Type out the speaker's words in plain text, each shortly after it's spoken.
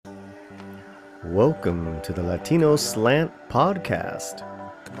Welcome to the Latino Slant podcast.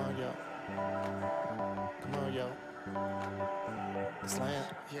 Come on, yo. Come on, yo. The Slant,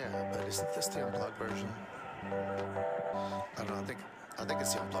 yeah, but it's the unplugged version. I don't know. I think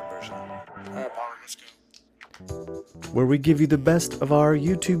it's the unplugged version. All right, Power, let's go. Where we give you the best of our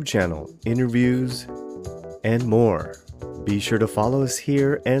YouTube channel, interviews, and more. Be sure to follow us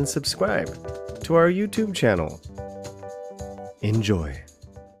here and subscribe to our YouTube channel. Enjoy.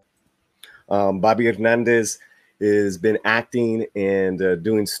 Bobby Hernandez has been acting and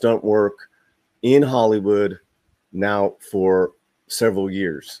doing stunt work in Hollywood now for several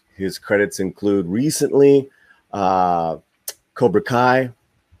years. His credits include recently Cobra Kai,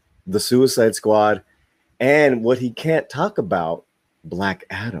 The Suicide Squad, and what he can't talk about, Black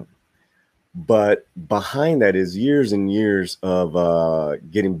Adam. But behind that is years and years of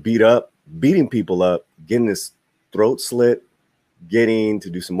getting beat up, beating people up, getting his throat slit, getting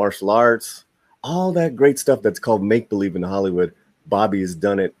to do some martial arts, all that great stuff that's called make-believe in Hollywood. Bobby has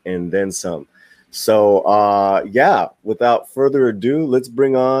done it and then some. So, without further ado, let's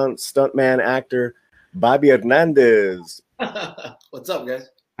bring on stuntman actor Bobby Hernandez. What's up, guys?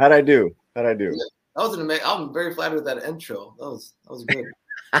 How'd I do? Yeah, that was an amazing. I'm very flattered with that intro. That was good.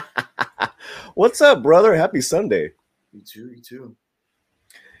 What's up, brother? Happy Sunday. You too.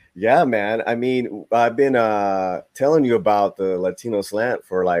 Yeah, man. I mean, I've been telling you about the Latino Slant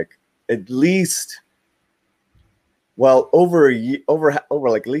for like at least, over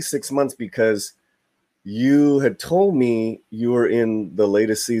like at least 6 months, because you had told me you were in the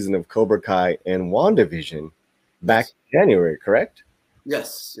latest season of Cobra Kai and WandaVision back in January, correct?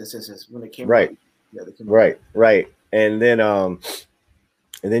 Yes. When it came right. Out. Yeah, they came right. And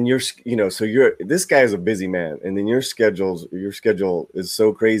then you're, so this guy is a busy man, and then your schedule is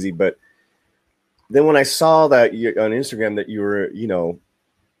so crazy. But then when I saw that on Instagram that you were,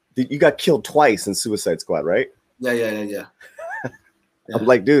 you got killed twice in Suicide Squad, right? Yeah. I'm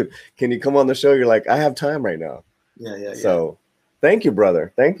like, dude, can you come on the show? You're like, I have time right now. Yeah. So thank you,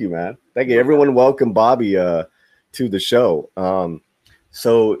 brother. Thank you, man. Thank you. Everyone welcome Bobby to the show. How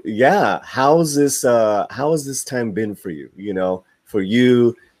has this time been for you? For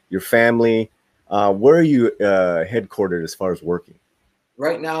you, your family, where are you headquartered as far as working?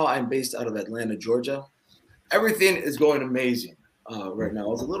 Right now, I'm based out of Atlanta, Georgia. Everything is going amazing right now. I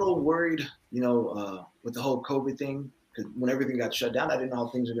was a little worried, with the whole COVID thing, because when everything got shut down, I didn't know how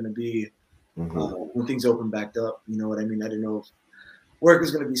things are going to be when things open back up. You know what I mean? I didn't know if work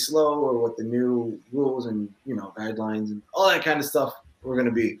was going to be slow or what the new rules and, guidelines and all that kind of stuff were going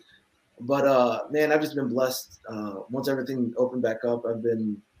to be. But, man, I've just been blessed. Once everything opened back up, I've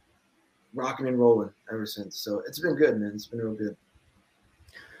been rocking and rolling ever since. So it's been good, man. It's been real good.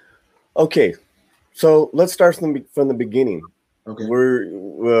 Okay. So let's start from the beginning. Okay.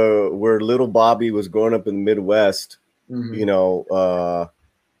 Where little Bobby was growing up in the Midwest,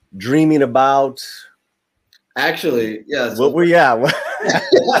 dreaming about. Actually, yeah. So,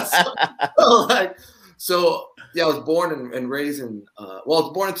 I was born and raised in, I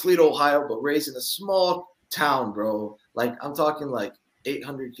was born in Toledo, Ohio, but raised in a small town, bro. Like, I'm talking like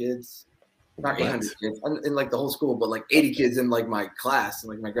 800 kids. Not 800 kids in like the whole school, but like 80 kids in like my class,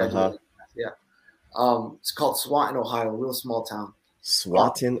 and like my graduating class. Yeah. It's called Slant, Ohio, a real small town.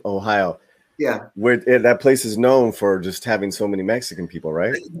 Slant, Ohio. Yeah. Where that place is known for just having so many Mexican people,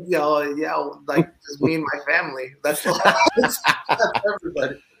 right? Yeah, like just me and my family. That's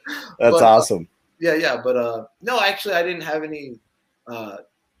everybody. That's awesome. Yeah, but no, actually, I didn't have any.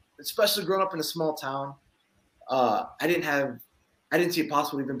 Especially growing up in a small town, I didn't see it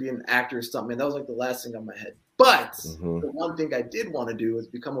possible even be an actor or stuntman. That was like the last thing on my head. But the one thing I did want to do was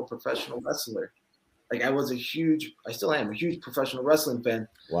become a professional wrestler. Like I still am a huge professional wrestling fan.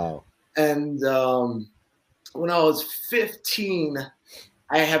 Wow. And when I was 15,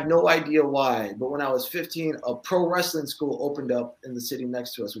 I have no idea why, but when I was 15, a pro wrestling school opened up in the city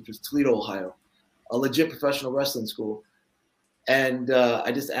next to us, which was Toledo, Ohio, a legit professional wrestling school. And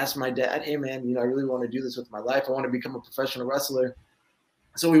I just asked my dad, hey, man, I really want to do this with my life. I want to become a professional wrestler.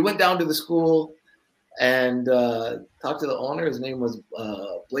 So we went down to the school and talked to the owner. His name was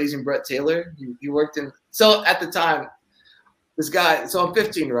Blazing Brett Taylor. He worked in – so at the time, this guy – so I'm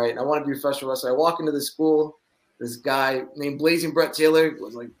 15, right? And I want to be a professional wrestler. I walk into the school. This guy named Blazing Brett Taylor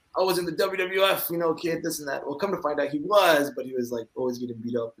was like, I was in the WWF, kid, this and that. Well, come to find out he was, but he was like always getting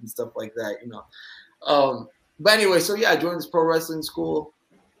beat up and stuff like that, But anyway, so yeah, I joined this pro wrestling school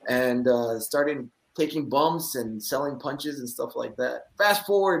and started taking bumps and selling punches and stuff like that. Fast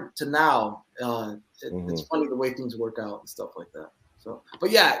forward to now, it's funny the way things work out and stuff like that. So, but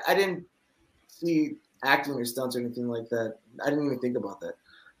yeah, I didn't see acting or stunts or anything like that. I didn't even think about that.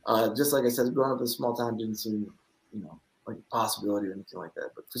 Just like I said, growing up in a small town didn't seem, like a possibility or anything like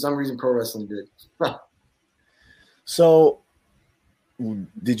that. But for some reason, pro wrestling did. So,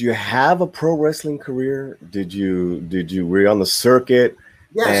 did you have a pro wrestling career? Were you on the circuit?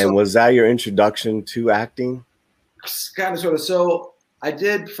 Yeah. And So, was that your introduction to acting? kind of, sort of. So I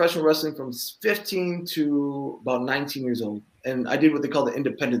did professional wrestling from 15 to about 19 years old, and I did what they call the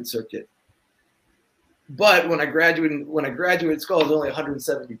independent circuit. But when I graduated school, I was only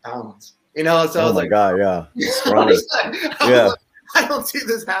 170 pounds. So I was Oh my God, yeah. I don't see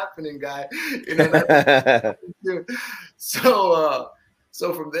this happening, guy.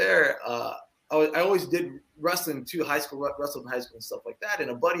 So from there, I always did wrestling too, wrestled in high school and stuff like that. And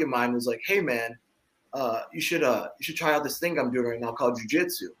a buddy of mine was like, "Hey man, you should try out this thing I'm doing right now called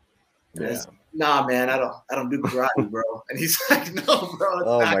jujitsu." And I said, "Nah, man, I don't do karate, bro." And he's like, "No, bro."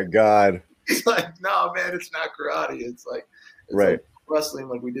 Oh my God. He's like, "No, man, it's not karate. It's like like wrestling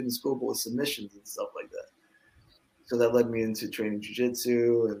like we did in school, but with submissions and stuff like that." So that led me into training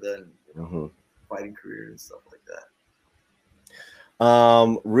jiu-jitsu and then fighting career and stuff like that.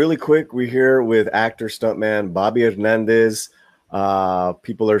 Really quick, we're here with actor stuntman Bobby Hernandez.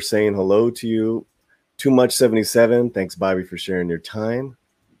 People are saying hello to you. Too Much 77. Thanks, Bobby, for sharing your time.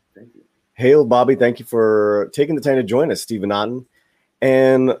 Thank you. Hail, Bobby. Thank you for taking the time to join us, Stephen Otten.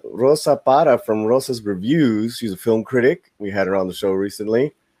 And Rosa Para from Rosa's Reviews. She's a film critic. We had her on the show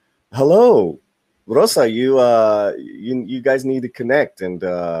recently. Hello, Rosa. You guys need to connect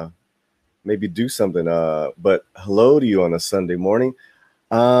and maybe do something. But hello to you on a Sunday morning.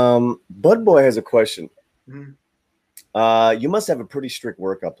 Bud Boy has a question. Mm-hmm. You must have a pretty strict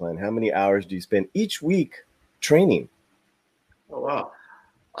workout plan. How many hours do you spend each week training? Oh wow.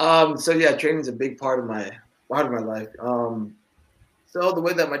 So yeah, training is a big part of my life. So the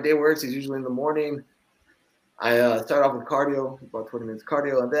way that my day works is usually in the morning, I start off with cardio, about 20 minutes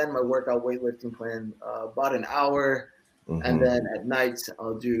cardio, and then my workout weightlifting plan, about an hour. Mm-hmm. And then at night,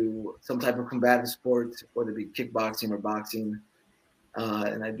 I'll do some type of combative sport, whether it be kickboxing or boxing.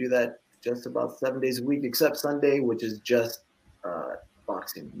 And I do that just about 7 days a week, except Sunday, which is just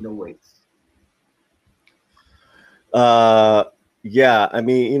boxing, no weights. Yeah, I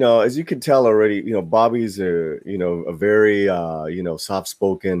mean, as you can tell already, Bobby's a very,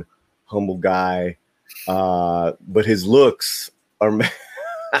 soft-spoken, humble guy. But his looks are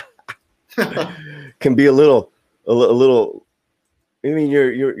can be a little. I mean,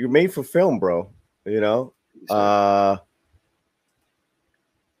 you're made for film, bro. Look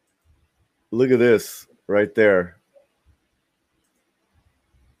at this right there.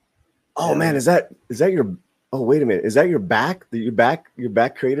 Oh man, is that your? Oh wait a minute, is that your back? Your back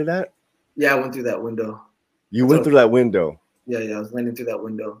created that? Yeah, I went through that window. You went through that window. Yeah, I was landing through that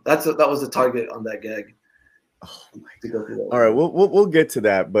window. That was the target on that gag. Oh my God. All right, we'll get to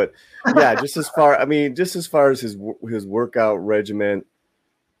that, but yeah, just as far as his workout regimen,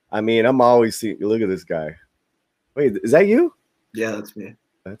 I mean, I'm always seeing. Look at this guy. Wait, is that you? Yeah, that's me.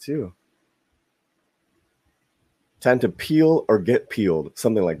 That's you. Time to peel or get peeled,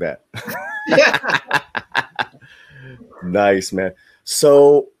 something like that. Yeah. Nice, man.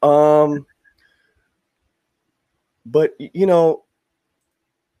 So, but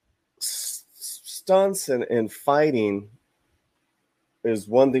stunts and fighting is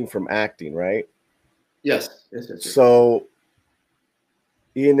one thing from acting, right? Yes. So,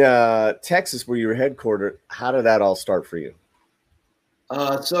 in Texas, where you're headquartered, how did that all start for you?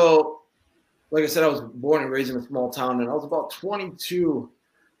 So, like I said, I was born and raised in a small town, and I was about 22,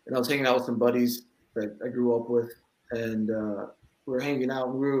 and I was hanging out with some buddies that I grew up with, and we were hanging out.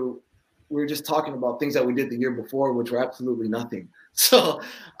 And we were just talking about things that we did the year before, which were absolutely nothing. So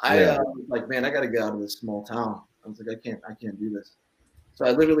I was like, man, I got to get out of this small town. I was like, I can't do this. So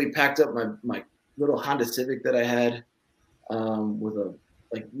I literally packed up my little Honda Civic that I had with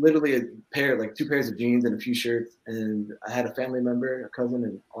literally two pairs of jeans and a few shirts. And I had a family member, a cousin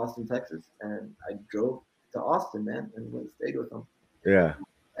in Austin, Texas. And I drove to Austin, man, and went and stayed with them. Yeah.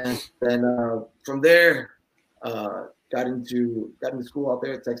 And then from there, got into school out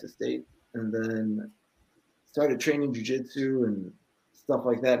there at Texas State, and then started training jiu-jitsu and stuff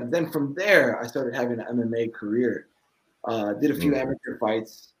like that. And then from there, I started having an MMA career. Did a few amateur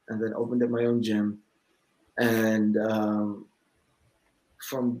fights, and then opened up my own gym. And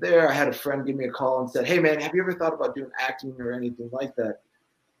from there, I had a friend give me a call and said, "Hey, man, have you ever thought about doing acting or anything like that?"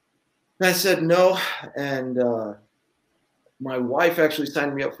 And I said no. And my wife actually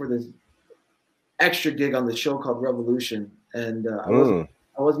signed me up for this extra gig on the show called Revolution. And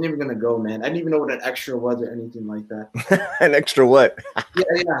I wasn't even going to go, man. I didn't even know what an extra was or anything like that. An extra what?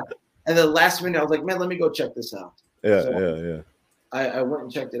 Yeah. And then last minute, I was like, man, let me go check this out. Yeah. I went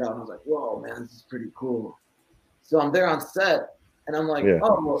and checked it out, and I was like, whoa, man, this is pretty cool. So I'm there on set, and I'm like,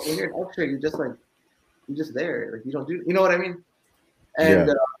 oh, well, when you're an X-ray, you're just there, like you don't do, you know what I mean?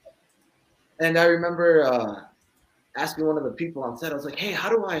 And and I remember asking one of the people on set, I was like, hey, how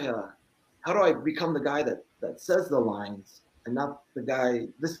do I become the guy that says the lines and not the guy,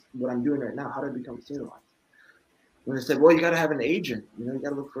 what I'm doing right now, how do I become the scene lines? And they said, well, you got to have an agent, you got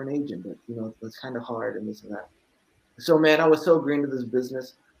to look for an agent, but that's kind of hard and this and that. So man, I was so green to this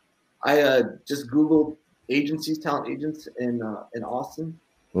business. I just Googled agencies, talent agents in Austin,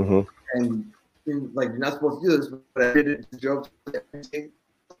 and like you're not supposed to do this, but I did it. Drove to everything,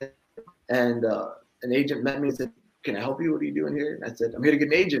 and an agent met me and said, "Can I help you? What are you doing here?" And I said, "I'm here to get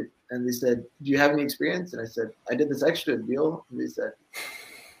an agent." And they said, "Do you have any experience?" And I said, "I did this extra deal." And they said,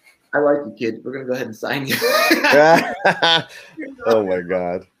 "I like you, kid. We're gonna go ahead and sign you." Oh my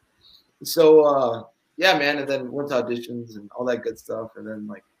God. So yeah, man, and then went to auditions and all that good stuff, and then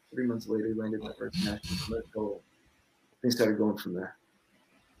like 3 months later, landed my first national commercial. Things started going from there.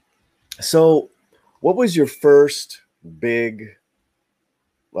 So, what was your first big,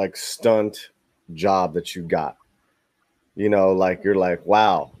 like, stunt job that you got? Like you're like,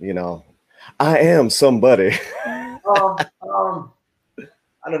 wow, I am somebody. I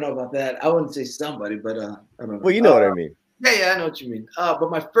don't know about that. I wouldn't say somebody, but I don't know. Well, you know what I mean. Yeah, I know what you mean.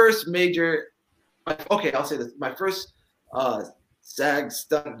 But my first major, I'll say this. My first SAG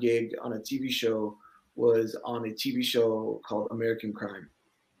stunt gig on a TV show was on a TV show called American Crime.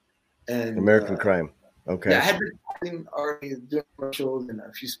 And American Crime. Okay. Yeah, I had been already doing commercials and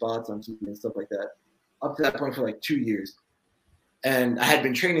a few spots on TV and stuff like that up to that point for like 2 years. And I had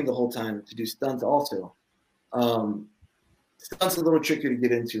been training the whole time to do stunts also. Stunts are a little trickier to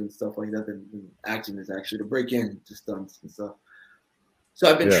get into and stuff like that than acting is actually, to break into stunts and stuff. So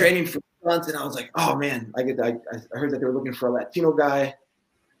I've been training for stunts, and I was like, oh man, I heard that they were looking for a Latino guy,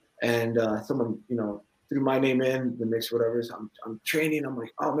 and someone, threw my name in the mix, whatever. So I'm training. I'm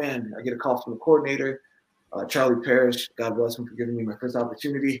like, oh man, I get a call from the coordinator, Charlie Parrish. God bless him for giving me my first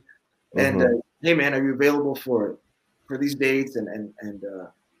opportunity. And hey man, are you available for these dates? And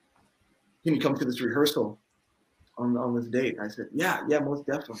can you come to this rehearsal on this date? And I said, yeah, most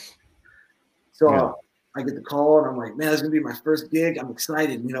definitely. So I get the call, and I'm like, man, this is gonna be my first gig. I'm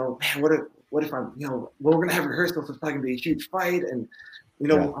excited. Man, what if I'm, well, we're gonna have rehearsals. So it's probably gonna be a huge fight, and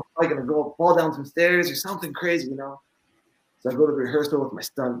I'm probably gonna fall down some stairs or something crazy, So I go to the rehearsal with my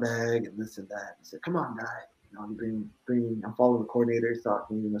stunt bag and this and that. I said, come on, guy. I'm following the coordinator,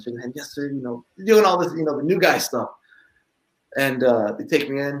 talking, shaking hands. Yes, sir. Doing all this, the new guy stuff. And they take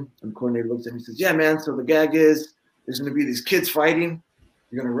me in, and the coordinator looks at me and says, yeah, man. So the gag is there's gonna be these kids fighting.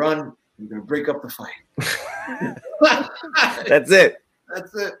 You're gonna run. You're gonna break up the fight. That's it.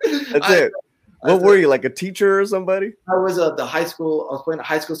 That's it. That's it. What were you, like a teacher or somebody? I was the high school. I was playing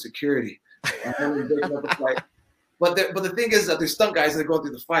high school security. And then we break up the fight. But the thing is that there's stunt guys that are going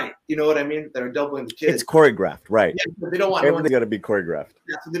through the fight. You know what I mean? That are doubling the kids. It's choreographed, right? Yeah, but they don't want everything got to be choreographed.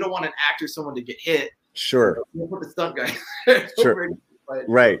 Yeah, so they don't want an actor, someone to get hit. Sure. They put the stunt guy. Sure.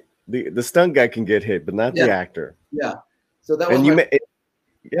 Right. The stunt guy can get hit, but not the actor. Yeah. So that was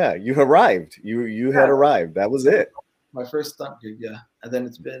you arrived. You had arrived. That was it. My first stunt gig, and then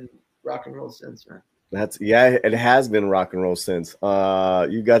it's been rock and roll since, man. It has been rock and roll since.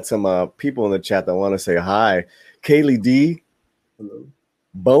 You got some people in the chat that want to say hi. Kaylee D. Hello.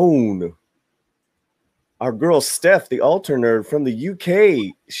 Bone. Our girl Steph, the altar nerd from the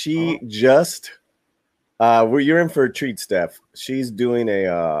UK. She just you're in for a treat, Steph. She's doing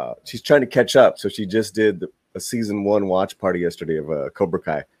she's trying to catch up. So she just did a season 1 watch party yesterday of Cobra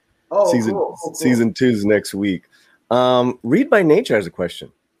Kai. Oh, cool. Season 2 is next week. Read by Nature has a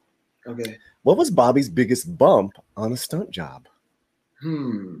question. Okay. What was Bobby's biggest bump on a stunt job?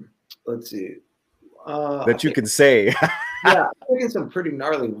 Let's see. That you can say. Yeah, I'm thinking some pretty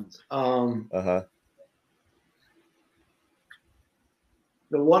gnarly ones. The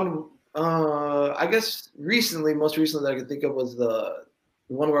one, I guess most recently that I could think of was the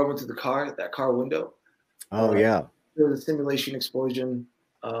one where I went to that car window. Oh yeah. There was a simulation explosion,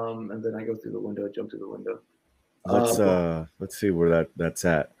 and then I go through the window, jump through the window. Let's see where that's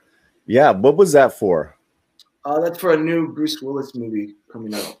at. Yeah, what was that for? That's for a new Bruce Willis movie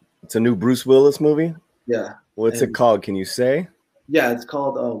coming out. It's a new Bruce Willis movie? Yeah. What's it called? Can you say? Yeah, it's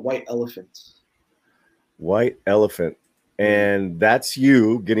called White Elephant. White Elephant. And that's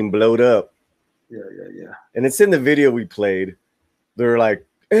you getting blowed up. Yeah. And it's in the video we played. They're like,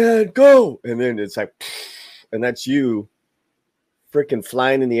 and go. And then it's like, and that's you freaking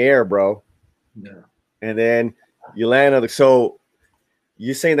flying in the air, bro. Yeah. And then you land on so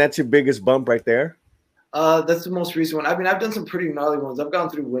you're saying that's your biggest bump right there? That's the most recent one. I mean, I've done some pretty gnarly ones. I've gone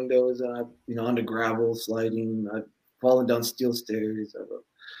through windows and I've, onto gravel, sliding. I've fallen down steel stairs.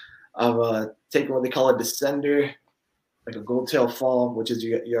 I've taken what they call a descender, like a gold tail fall, which is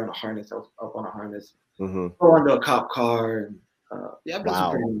you're on a harness, up on a harness. Mm-hmm. Go onto a cop car. And, yeah, I've done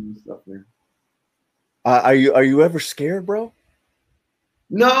some pretty gnarly stuff, man. Are you ever scared, bro?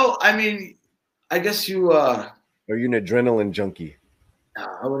 No, I mean, I guess you. Are you an adrenaline junkie?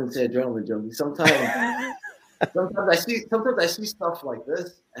 I wouldn't say adrenaline junkie. Sometimes I see stuff like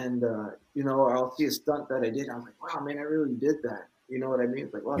this, and or I'll see a stunt that I did. I'm like, wow, man, I really did that. You know what I mean?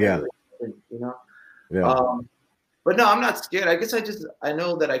 It's like, wow, yeah, really happened, yeah. But no, I'm not scared. I guess I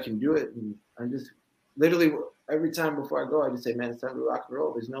know that I can do it, and I'm just literally every time before I go, I just say, man, it's time to rock and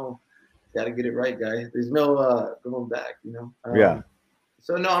roll. There's no, gotta get it right, guy. There's no going back. Yeah.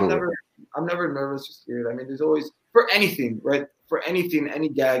 So no, I'm never nervous or scared. I mean, there's always for anything, right? For anything, any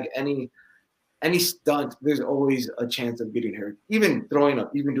gag, any stunt, there's always a chance of getting hurt. Even throwing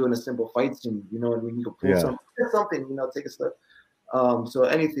up, even doing a simple fight scene, and when you can pull something, take a step. So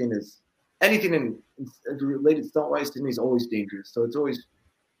anything in related stunt wise to me is always dangerous. So it's always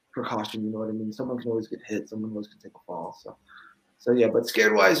precaution. You know what I mean? Someone can always get hit. Someone always can take a fall. So yeah. But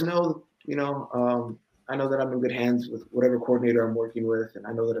scared wise, no. I know that I'm in good hands with whatever coordinator I'm working with, and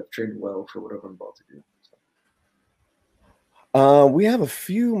I know that I've trained well for whatever I'm about to do. We have a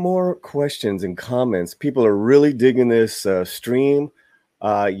few more questions and comments. People are really digging this stream.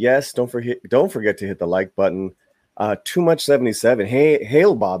 Yes, don't forget to hit the like button. Too much 77. Hey,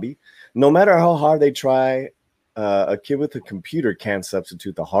 hail Bobby. No matter how hard they try, a kid with a computer can't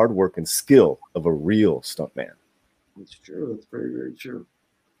substitute the hard work and skill of a real stuntman. It's true. It's very, very true.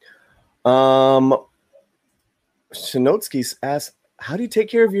 Shinotsky asks, how do you take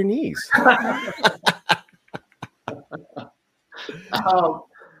care of your knees?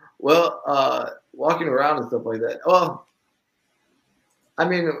 Walking around and stuff like that. Well, I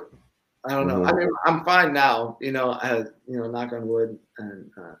mean, I don't know. Mm-hmm. I mean, I'm fine now. I had, knock on wood, and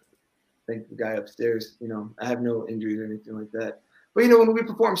thank the guy upstairs. I have no injuries or anything like that. But when we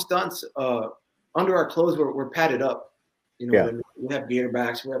perform stunts, under our clothes, we're padded up. We have gator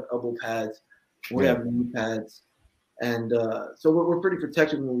backs, we have elbow pads, we have knee pads, and so we're pretty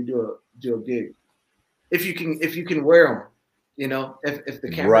protected when we do a gig. If you can wear them. If the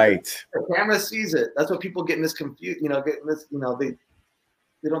camera sees it, that's what people get misconfused.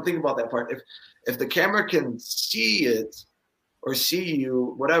 They don't think about that part. If the camera can see it or see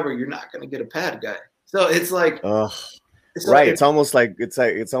you, whatever, you're not going to get a pad, guy. So it's like, right. It's almost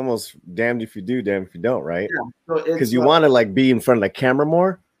damned if you do, damned if you don't, right? Yeah. Because you want to be in front of the camera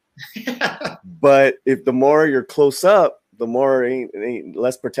more. Yeah. But if the more you're close up, the more ain't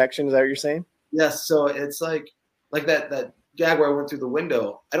less protection. Is that what you're saying? Yes. So it's like that gag where I went through the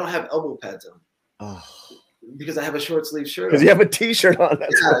window. I don't have elbow pads on. Because I have a short sleeve shirt. Because you have a t-shirt on.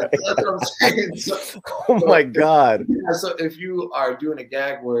 That's right. That's what I'm saying. My God. Yeah, so if you are doing a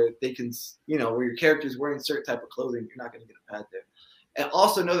gag where they can, where your character is wearing certain type of clothing, you're not going to get a pad there. And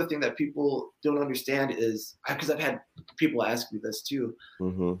also another thing that people don't understand is, because I've had people ask me this too.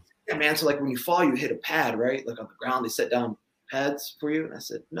 Mm-hmm. Yeah, man. So when you fall, you hit a pad, right? Like on the ground, they set down pads for you. And I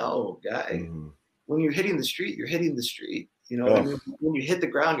said, no, guy. Mm-hmm. When you're hitting the street, you're hitting the street. When you hit the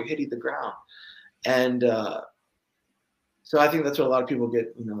ground, you're hitting the ground. And so I think that's what a lot of people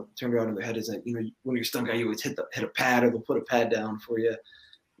get, turned around in their head is that, when you're a stunt guy, you always hit a pad, or they'll put a pad down for you.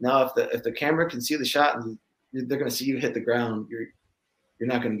 Now, if the camera can see the shot and they're going to see you hit the ground, you're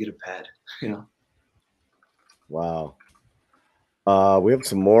not going to get a pad, Wow. We have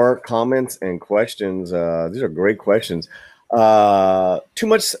some more comments and questions. These are great questions. Too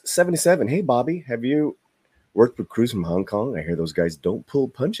much 77. Hey, Bobby, have you worked with crews from Hong Kong? I hear those guys don't pull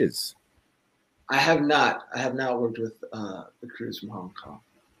punches. I have not. I have not worked with the crews from Hong Kong,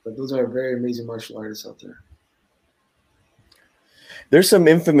 but those are very amazing martial artists out there. There's some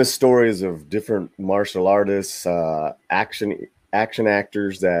infamous stories of different martial artists, action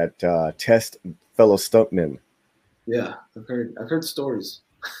actors that test fellow stuntmen. Yeah, I've heard stories.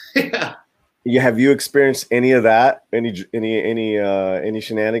 Yeah. Yeah, have you experienced any of that? Any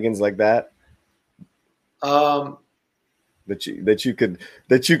shenanigans like that? That you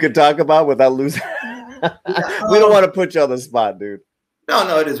could talk about without losing. We don't want to put you on the spot, dude.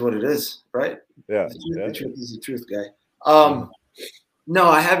 No, it is what it is, right? Yeah. The truth is the truth, guy. No,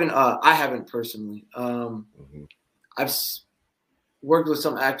 I haven't personally. Mm-hmm. I've worked with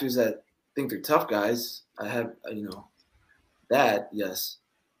some actors that think they're tough guys. I have, that, yes.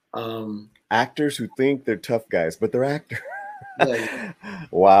 Actors who think they're tough guys, but they're actors. Yeah.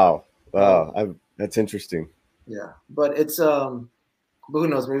 Wow. That's interesting. Yeah, but it's but who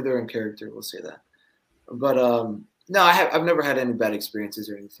knows? Maybe they're in character. We'll say that. But no, I've never had any bad experiences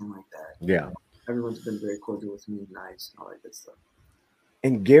or anything like that. Yeah. Everyone's been very cordial with me, nice, and all that good stuff.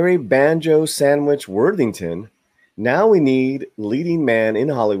 And Gary Banjo Sandwich Worthington, now we need leading man in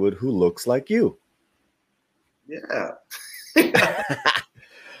Hollywood who looks like you. Yeah.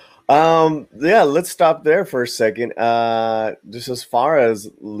 Yeah, let's stop there for a second. Just as far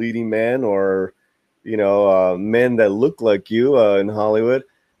as leading men or, men that look like you in Hollywood,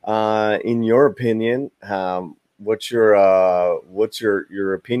 in your opinion, what's your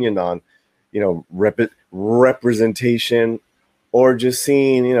opinion on, representation, or just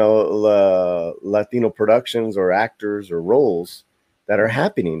seeing, Latino productions or actors or roles that are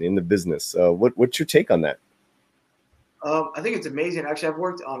happening in the business? What's your take on that? I think it's amazing. Actually, I've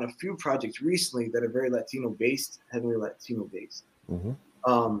worked on a few projects recently that are very Latino-based, heavily Latino-based.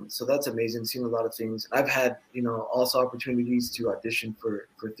 Mm-hmm. So that's amazing. Seen a lot of things. I've had, also opportunities to audition for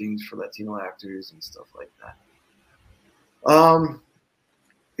things for Latino actors and stuff like that.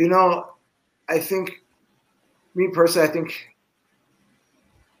 I think, me personally,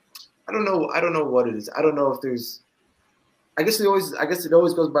 I don't know what it is. I don't know if there's. I guess it always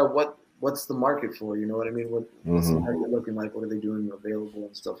goes by what's the market for, you know what I mean? What's the market looking like? What are they doing available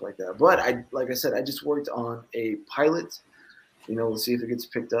and stuff like that? But like I said, I just worked on a pilot. We'll see if it gets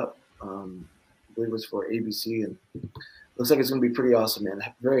picked up. I believe it was for ABC, and looks like it's going to be pretty awesome, man.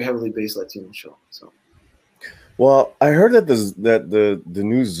 Very heavily based Latino show. So, well, I heard that the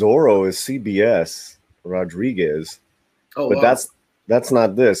new Zorro is CBS Rodriguez, but wow. That's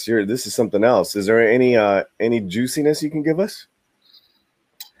not this. This is something else. Is there any juiciness you can give us?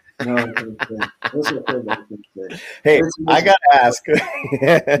 No, hey, I gotta ask.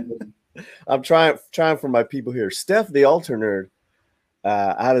 I'm trying for my people here. Steph, the Alter Nerd,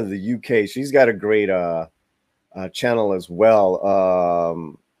 out of the UK, she's got a great channel as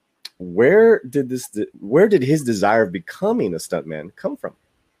well. Where did his desire of becoming a stuntman come from?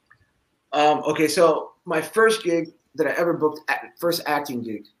 Okay, so my first gig that I ever booked, first acting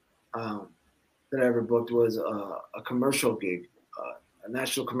gig that I ever booked was a commercial gig. A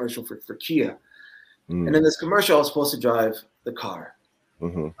national commercial for Kia. And in this commercial, I was supposed to drive the car.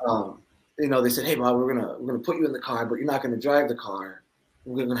 Mm-hmm. They said, "Hey, Bob, we're gonna put you in the car, but you're not gonna drive the car.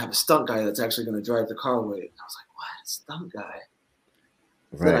 We're gonna have a stunt guy that's actually gonna drive the car with it." I was like, "What? Stunt guy?"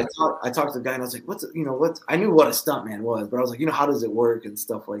 Right. So I talked to the guy, and I was like, "What's I knew what a stuntman was, but I was like, how does it work and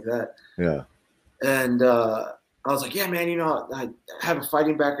stuff like that." Yeah. And I was like, "Yeah, man, I have a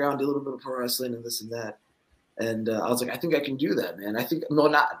fighting background, do a little bit of pro wrestling and this and that." And I was like, I think I can do that, man. I think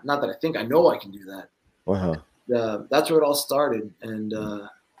not that I think I know I can do that. Uh-huh. That's where it all started, and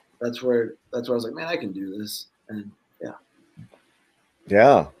that's where I was like, man, I can do this, and yeah. You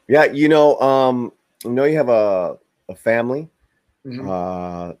have a family,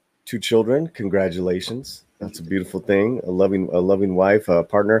 mm-hmm. 2 children. Congratulations. That's a beautiful thing. A loving wife, a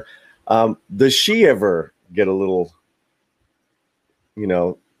partner. Does she ever get a little,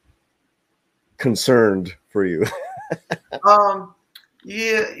 concerned for you?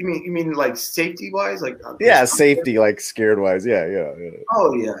 Yeah, you mean like safety wise, like safety, like scared wise, yeah.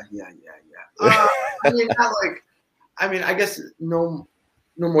 Oh yeah. I guess no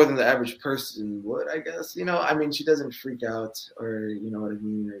more than the average person would, I guess. She doesn't freak out, or you know what I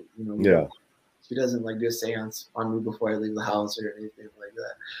mean, or yeah. She doesn't like do a seance on me before I leave the house or anything like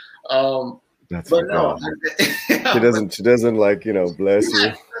that. That's but no, she doesn't like, bless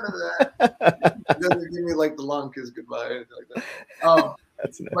you. None of that. She doesn't give me like the long kiss goodbye or anything like that.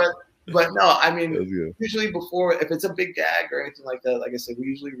 That's nice. But no, usually before, if it's a big gag or anything like that, like I said, we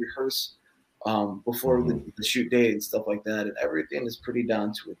usually rehearse before the shoot day and stuff like that, and everything is pretty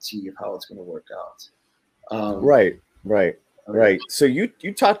down to a T of how it's going to work out. Right. So you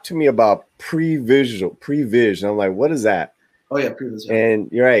talked to me about pre-vision. I'm like, what is that? Oh yeah, pre-vision. And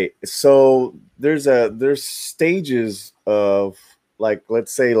you're right. So there's stages of, like,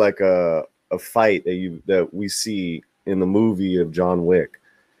 let's say like a fight that we see in the movie of John Wick.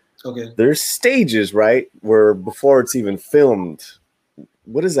 Okay. There's stages, right, where before it's even filmed.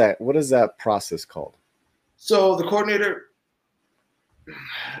 What is that process called? So the coordinator.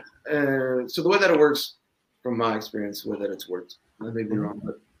 So the way that it works, from my experience, the way that it's worked, I may be wrong,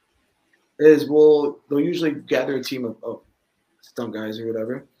 but they'll usually gather a team of stunt guys or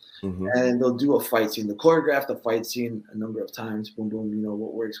whatever, and they'll do a fight scene. They'll choreograph the fight scene a number of times. Boom, boom.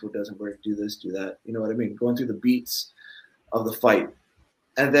 What works, what doesn't work. Do this, do that. You know what I mean? Going through the beats of the fight,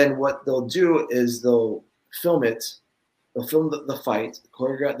 and then what they'll do is they'll film it. They'll film the fight, the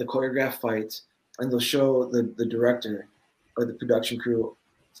choreographed fight, and they'll show the director or the production crew.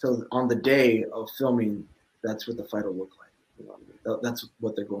 So on the day of filming, that's what the fight will look like. That's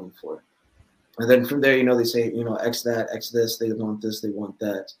what they're going for. And then from there, they say, X that, X this, they want this, they want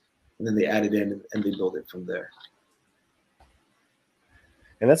that. And then they add it in and they build it from there.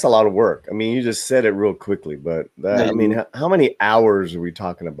 And that's a lot of work. I mean, you just said it real quickly, but I mean, how many hours are we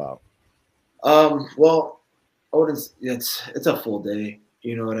talking about? Well, it's a full day.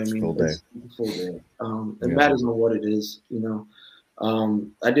 You know what I mean? It's a full day. It matters on what it is,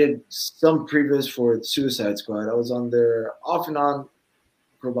 I did some previs for Suicide Squad. I was on there off and on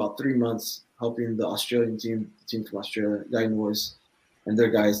for about 3 months, helping the Australian team, the team from Australia, Guy Norris, and their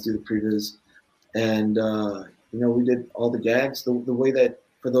guys do the previs. And, we did all the gags the way that,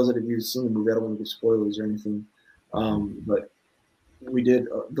 for those that have seen the movie, I don't want to give spoilers or anything, but we did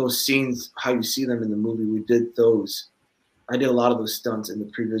those scenes, how you see them in the movie, we did those. I did a lot of those stunts in the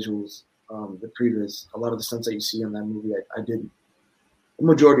pre-visuals, the previs. A lot of the stunts that you see in that movie, I did the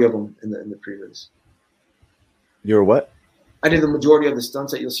majority of them in the previs. You're what? I did the majority of the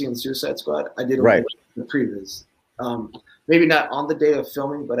stunts that you'll see in Suicide Squad. I did them in the previs. Maybe not on the day of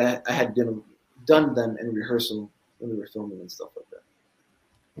filming, but I had done them in rehearsal when we were filming and stuff like that.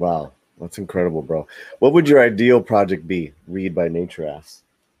 Wow, that's incredible, bro. What would your ideal project be? Read by Nature asks.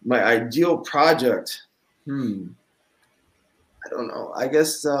 My ideal project, I don't know. I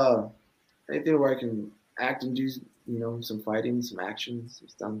guess anything where I can act and do, some fighting, some action, some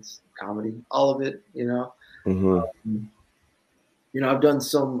stunts, comedy, all of it.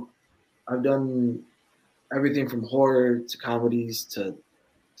 I've done everything from horror to comedies to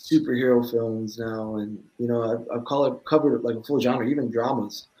superhero films now, and I've covered like a full genre, even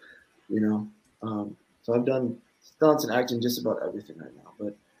dramas, so I've done stunts and acting just about everything right now.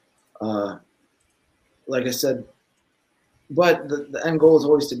 But like I said, but the end goal is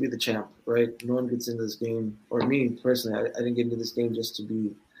always to be the champ, right? No one gets into this game, or me personally, I didn't get into this game just to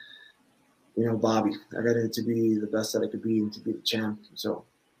be Bobby. I got it to be the best that I could be and to be the champ. So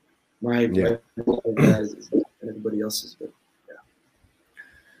my goal is everybody else's, but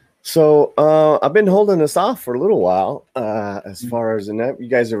So I've been holding this off for a little while, as far as you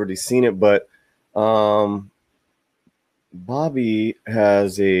guys have already seen it, but Bobby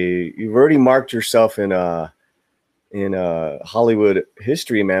you've already marked yourself in Hollywood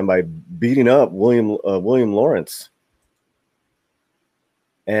history, man, by beating up William Lawrence.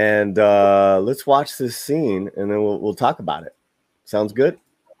 And let's watch this scene, and then we'll talk about it. Sounds good?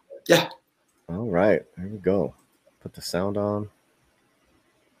 Yeah. All right, here we go. Put the sound on.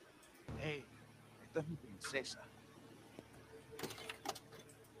 Hey, esta es mi princesa.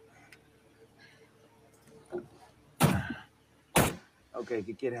 Ok,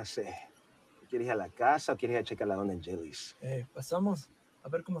 ¿qué quieres hacer? ¿Quieres ir a la casa o quieres ir a checar la onda en Jelly's? Pasamos a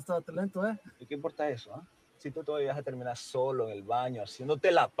ver cómo está el talento, ¿eh? ¿Y qué importa eso, eh? Si tú todavía vas a terminar solo en el baño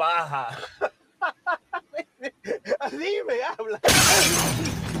haciéndote la paja. Así me habla.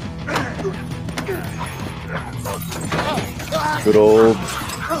 Good old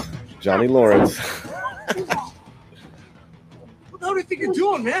Johnny Lawrence. What the hell do you think you're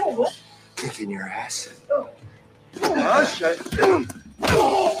doing, man? Kicking your ass.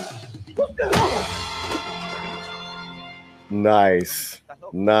 Nice.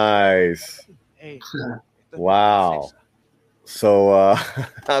 Wow. So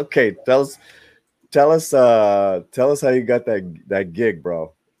okay, tell us how you got that gig,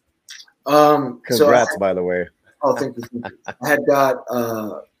 bro. Congrats, by the way. Oh, thank you. I had got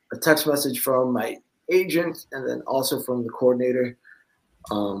a text message from my agent and then also from the coordinator,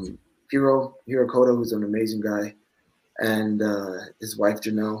 Hiro Koda, who's an amazing guy, and his wife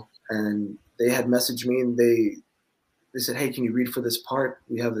Janelle, and they had messaged me and they said, "Hey, can you read for this part?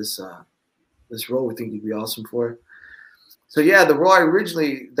 We have this role we think you'd be awesome for." So yeah, the role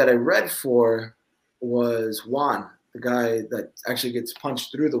that I read for was Juan, the guy that actually gets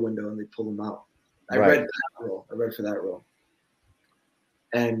punched through the window and they pull him out. I read for that role.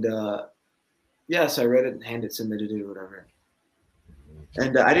 And so I read it and submitted it or whatever.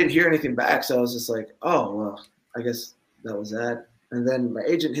 And I didn't hear anything back, so I was just like, oh, well, I guess that was that. And then my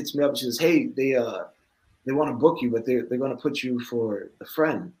agent hits me up and she says, "Hey, they want to book you, but they're going to put you for the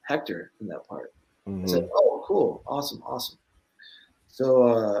friend, Hector, in that part." I said, "Oh, cool. Awesome.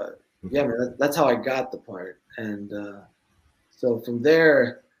 So, yeah, man, that's how I got the part. And so from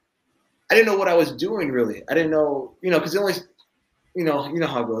there, I didn't know what I was doing, really. I didn't know, because the only, you know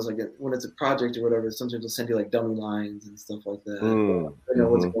how it goes. Like when it's a project or whatever, sometimes they'll send you like dummy lines and stuff like that. I know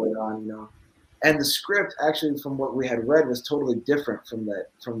what's going on, And the script, actually, from what we had read, was totally different from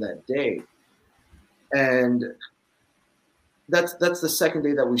that day. And that's the second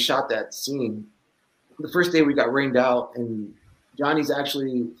day that we shot that scene. The first day we got rained out, and Johnny's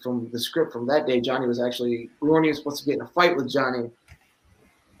actually, from the script from that day, we weren't even supposed to get in a fight with Johnny.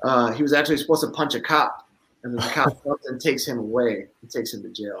 he was actually supposed to punch a cop, and then the cop comes and takes him away and takes him to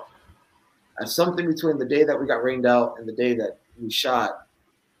jail. Something between the day that we got rained out and the day that we shot,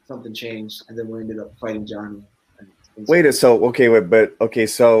 something changed, and then we ended up fighting Johnny. So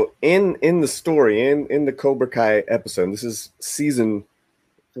in the story, in the Cobra Kai episode, this is season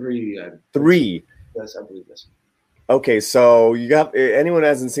 3. Yes, I believe this. Okay, so you got anyone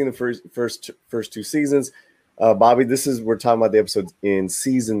hasn't seen the first 2 seasons, Bobby, we're talking about the episodes in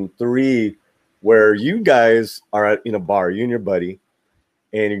season 3 where you guys are in a bar, you and your buddy,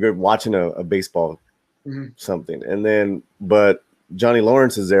 and you're watching a baseball something, and then but Johnny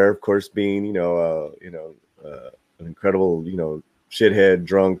Lawrence is there, of course, being an incredible shithead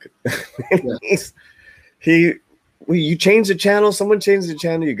drunk. Yeah. You change the channel. Someone changed the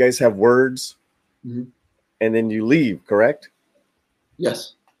channel. You guys have words, and then you leave. Correct?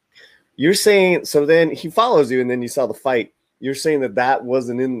 Yes. You're saying so. Then he follows you, and then you saw the fight. You're saying that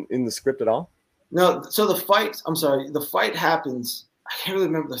wasn't in the script at all? No. So the fight. I'm sorry. The fight happens. I can't really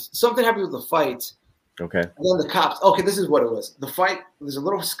remember this. Something happened with the fight. Okay. And then the cops. Okay, this is what it was. The fight. There's a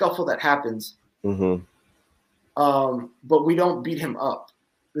little scuffle that happens. But we don't beat him up.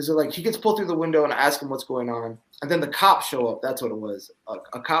 There's he gets pulled through the window, and I ask him what's going on, and then the cops show up. That's what it was.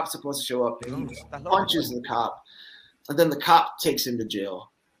 A cop's supposed to show up, and he punches the cop, and then the cop takes him to jail.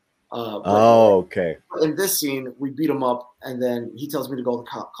 Okay. In this scene, we beat him up, and then he tells me to call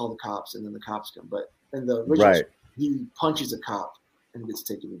the cops, and then the cops come. But in the original, he punches a cop and gets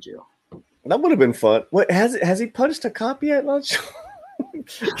taken to jail. That would have been fun. What has he punched a cop yet?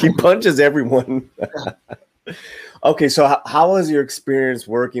 He punches everyone. Okay, so how was your experience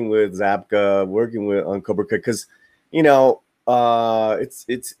working with Zabka, working on Cobra Kai? Because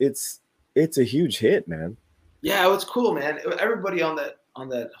it's a huge hit, man. Yeah, it was cool, man. Everybody on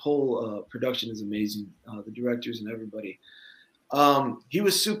that whole production is amazing. The directors and everybody. He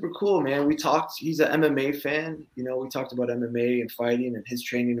was super cool, man. We talked. He's an MMA fan. We talked about MMA and fighting and his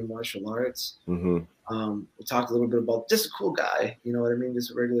training in martial arts. We talked a little bit about just a cool guy. You know what I mean?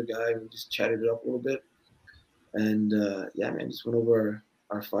 Just a regular guy. We just chatted it up a little bit. And just went over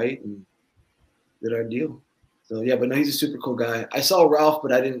our fight and did our deal. So yeah, but no, he's a super cool guy. I saw Ralph,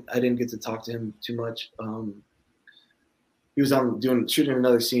 but I didn't get to talk to him too much. He was shooting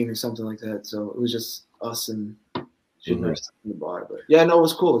another scene or something like that. So it was just us and shooting our stuff in the bar. But yeah, no, it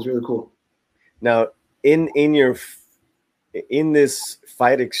was cool. It was really cool. Now, in this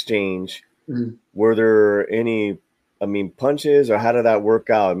fight exchange, were there any punches, or how did that work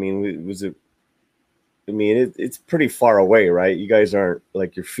out? Was it? It's pretty far away, right? You guys aren't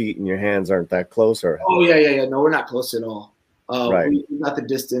your feet and your hands aren't that close, or? Oh yeah. No, we're not close at all. Right. We got the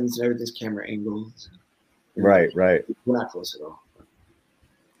distance and everything's camera angles. Right. We're not close at all.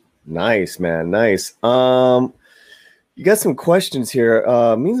 Nice, man. Nice. You got some questions here.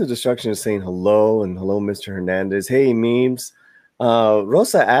 Memes of Destruction is saying hello, and hello, Mr. Hernandez. Hey, memes.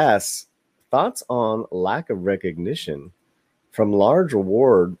 Rosa asks, thoughts on lack of recognition from large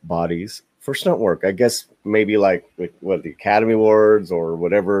reward bodies for stunt work? I guess maybe the Academy Awards or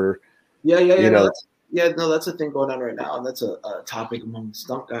whatever. Yeah. That's a thing going on right now, and that's a topic among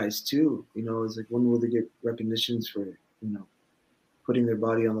stunt guys too. It's when will they get recognitions for putting their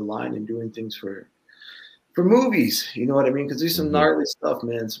body on the line and doing things for movies? You know what I mean? Because there's some gnarly stuff,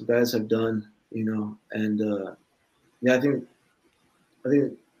 man. Some guys have done, and I think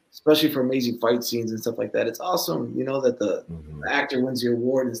especially for amazing fight scenes and stuff like that. It's awesome, that the actor wins the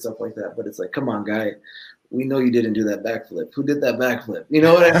award and stuff like that. But it's come on, guy, we know you didn't do that backflip. Who did that backflip? You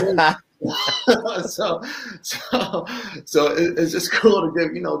know what I mean? so it's just cool to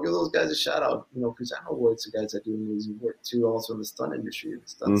give those guys a shout out. Because I know awards to guys that do amazing work too, also in the stunt industry and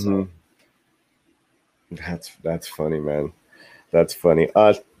stuff. So. That's funny, man. That's funny.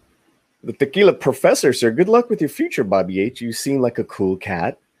 The Tequila Professor, sir. Good luck with your future, Bobby H. You seem like a cool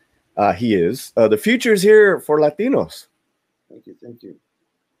cat. He is. The future is here for Latinos. Thank you.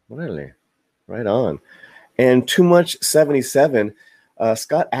 Really? Right on. And Too Much 77.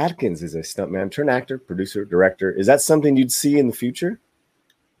 Scott Adkins is a stuntman, turned actor, producer, director. Is that something you'd see in the future?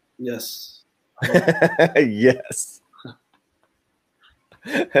 Yes. Yes.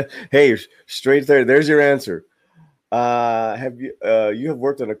 Hey, straight there. There's your answer. You have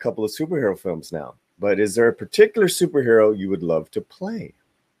worked on a couple of superhero films now, but is there a particular superhero you would love to play?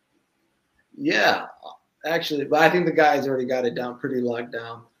 Yeah, actually, but I think the guy's already got it down, pretty locked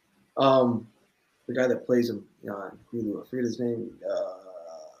down. The guy that plays him on Hulu, I forget his name.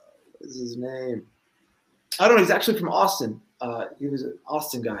 What is his name? I don't know. He's actually from Austin. He was an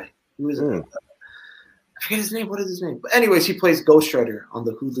Austin guy. He was. I forget his name. What is his name? But anyways, he plays Ghost Rider on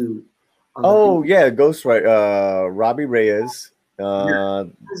the Hulu. Yeah, Ghost Rider. Robbie Reyes.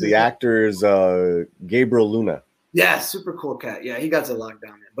 The actor is Gabriel Luna. Yeah, super cool cat. Yeah, he got to lock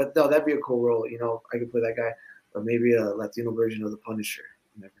down, man. But no, that'd be a cool role. You know, I could play that guy, or maybe a Latino version of the Punisher.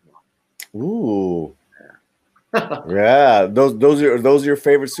 You never know. Ooh. Yeah. Those are your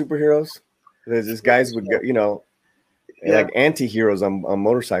favorite superheroes? There's just guys with, you know, like anti-heroes on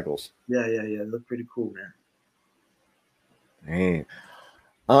motorcycles. Yeah. They look pretty cool, man. Dang.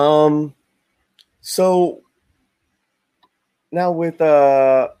 So now with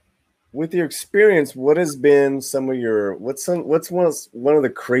your experience, what has been some of your what's one of the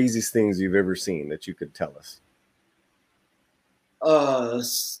craziest things you've ever seen that you could tell us?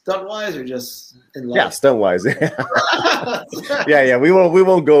 Stunt wise or just in life? Yeah, stunt wise. yeah. We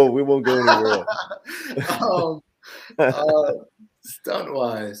won't go anywhere else. Stunt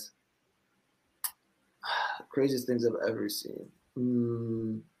wise, craziest things I've ever seen.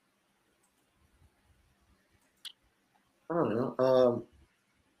 I don't know.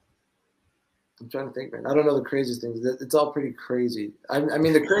 I'm trying to think, man. I don't know the craziest things. It's all pretty crazy. I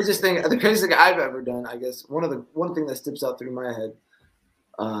mean, the craziest thing I've ever done, I guess, one thing that sticks out through my head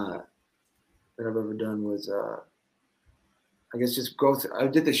that I've ever done was, I guess, just go through. I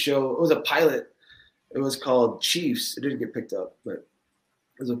did the show. It was a pilot. It was called Chiefs. It didn't get picked up, but it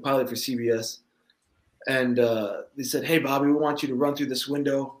was a pilot for CBS. And they said, "Hey, Bobby, we want you to run through this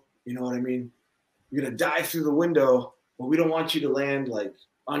window. You know what I mean? You're gonna dive through the window, but we don't want you to land like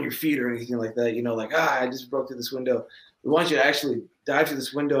on your feet or anything like that. You know, like I just broke through this window. We want you to actually dive through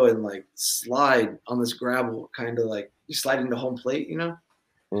this window and like slide on this gravel, kind of like you slide into home plate. You know."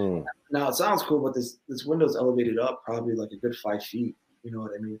 Now it sounds cool, but this window's elevated up probably like a good 5 feet. You know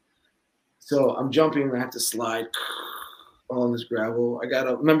what I mean? So I'm jumping and I have to slide all on this gravel. I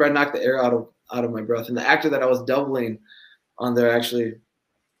knocked the air out of my breath. And the actor that I was doubling on there, actually,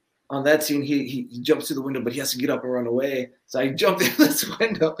 on that scene, he jumps through the window, but he has to get up and run away. So I jumped through this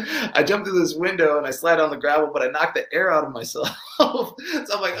window. And I slide on the gravel, but I knocked the air out of myself. So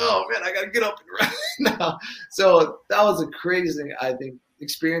I'm like, oh man, I gotta get up and run now. So that was the craziest thing, I think,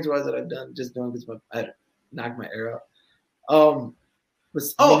 experience-wise, that I've done, just doing this. I knocked my air out. How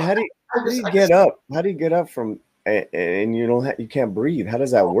do you get up? How do you get up from and you can't breathe? How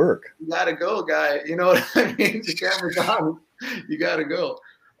does that work? You gotta go, guy. You know what I mean? The camera's on. You gotta go.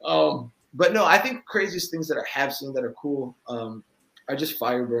 But no, I think craziest things that I have seen that are cool are just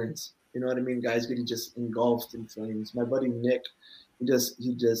fire burns. You know what I mean? Guys getting just engulfed in flames. My buddy Nick, he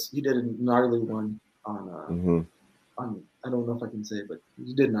did a gnarly one on I don't know if I can say it, but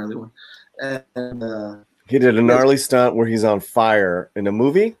he did a gnarly one. And he did a gnarly stunt where he's on fire in a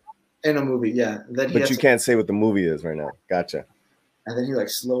movie? In a movie, yeah. But you can't say what the movie is right now. Gotcha. And then he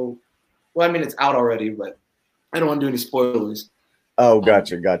well, I mean, it's out already, but I don't want to do any spoilers. Oh,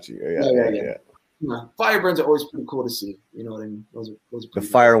 gotcha. Yeah. Fire burns are always pretty cool to see. You know what I mean? Those are the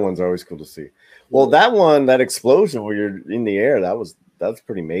fire ones are always cool to see. Well, that explosion where you're in the air, that's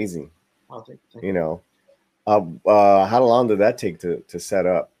pretty amazing. Oh, thank you. You know, how long did that take to set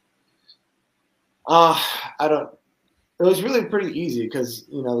up? It was really pretty easy because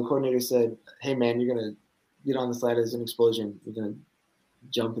the coordinator said, "Hey man, you're gonna get on the slide as an explosion. You're gonna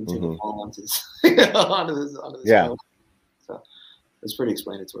jump and take a fall onto this, onto this." Yeah. Film. So it's pretty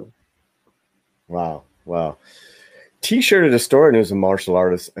explanatory. Wow. T-shirt at the store, and he's a martial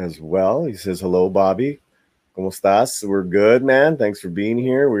artist as well. He says, "Hello, Bobby. ¿Cómo estás?" We're good, man. Thanks for being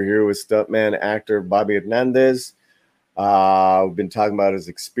here. We're here with stuntman actor Bobby Hernandez. We've been talking about his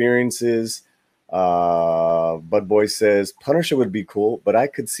experiences. Bud Boy says Punisher would be cool, but I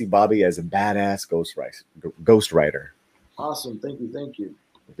could see Bobby as a badass ghost writer. Awesome. Thank you.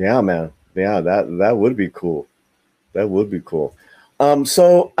 Yeah, man. Yeah, that would be cool. That would be cool.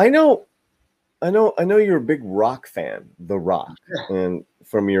 So I know you're a big Rock fan, The Rock, and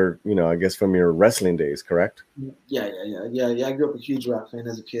from your, I guess from your wrestling days, correct? Yeah. I grew up a huge Rock fan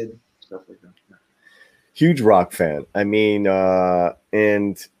as a kid, stuff like that. Yeah. Huge Rock fan. I mean,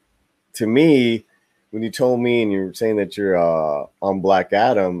 and to me, when you told me and you're saying that you're on Black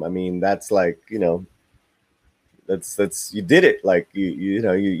Adam, I mean, that's like, that's you did it. Like you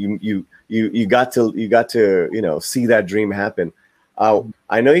got to see that dream happen.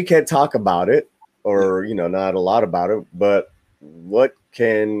 I know you can't talk about it, or not a lot about it, but what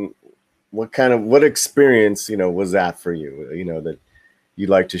experience was that for you? That you'd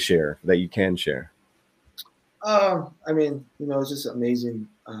like to share, that you can share. I mean, it's just amazing.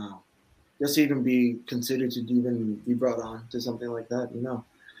 Just to even be considered to even be brought on to something like that,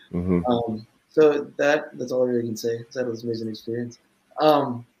 So that's all I really can say. That was an amazing experience.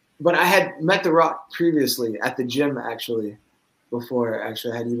 But I had met The Rock previously at the gym, actually, before I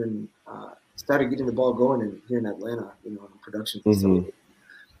had even started getting the ball going here in Atlanta, you know, in production facility.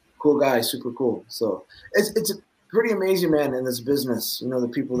 Cool guy, super cool. So it's pretty amazing, man, in this business. You know, the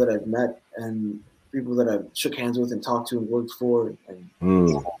people that I've met and people that I've shook hands with and talked to and worked for, and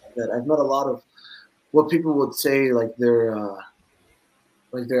that I've met a lot of what people would say like their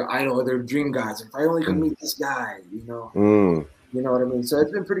idol or their dream guys. If I only could meet this guy, you know. You know what I mean? So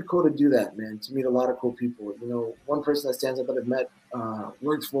it's been pretty cool to do that, man, to meet a lot of cool people. You know, one person that stands up that I've met,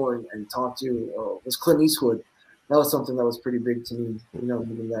 worked for and talked to was Clint Eastwood. That was something that was pretty big to me, you know,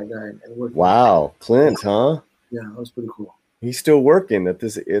 meeting that guy and working. Wow, Clint, huh? Yeah, that was pretty cool. He's still working at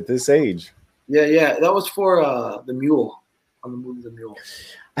this age. Yeah. That was for The Mule, on the movie The Mule.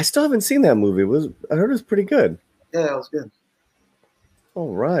 I still haven't seen that movie. I heard it was pretty good. Yeah, it was good.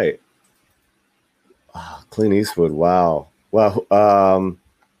 All right. Oh, Clint Eastwood, wow. Well,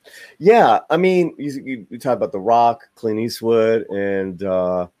 yeah, I mean, you talk about The Rock, Clint Eastwood, and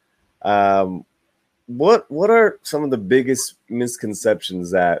what are some of the biggest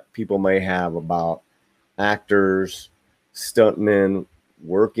misconceptions that people may have about actors, stuntmen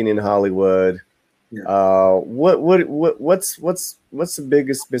working in Hollywood? Yeah. What's the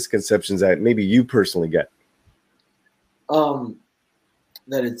biggest misconceptions that maybe you personally get? That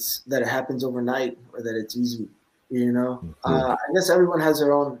it happens overnight or that it's easy. You know, I guess everyone has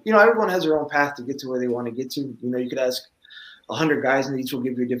their own path to get to where they want to get to. You know, you could ask 100 guys and each will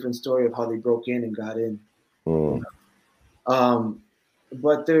give you a different story of how they broke in and got in. You know?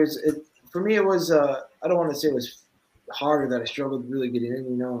 But for me, it was, I don't want to say it was hard or that I struggled really getting in,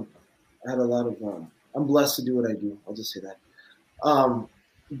 you know. I had a lot of, I'm blessed to do what I do. I'll just say that.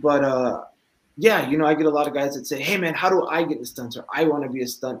 Yeah, you know, I get a lot of guys that say, hey man, how do I get into stunts? Or I want to be a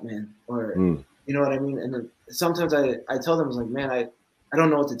stuntman, or, you know what I mean? And then sometimes I tell them, I was like, man, I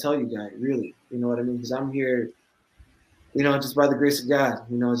don't know what to tell you guys, really. You know what I mean? Because I'm here, you know, just by the grace of God.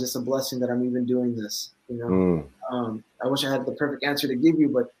 You know, it's just a blessing that I'm even doing this. You know, I wish I had the perfect answer to give you,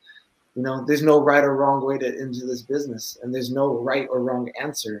 but you know, there's no right or wrong way to into this business, and there's no right or wrong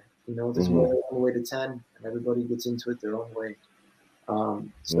answer. You know, there's only one way to 10, and everybody gets into it their own way.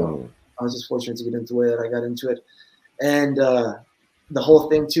 So I was just fortunate to get into the way that I got into it, and the whole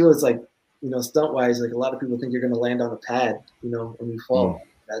thing too is like, you know, stunt wise, like a lot of people think you're going to land on a pad, you know, when you fall.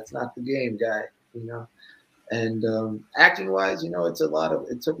 That's not the game, guy. You know. And acting wise, you know, it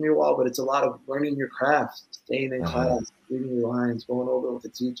took me a while, but it's a lot of learning your craft, staying in class, reading your lines, going over with the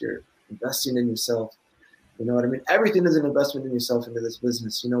teacher, investing in yourself. You know what I mean? Everything is an investment in yourself into this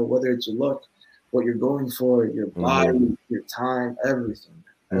business, you know, whether it's your look, what you're going for, your body, your time, everything.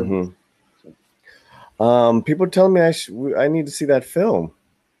 People tell me I need to see that film.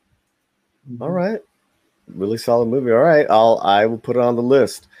 All right. Really solid movie. All right. I will put it on the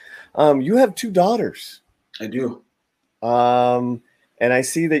list. You have 2 daughters. I do. And I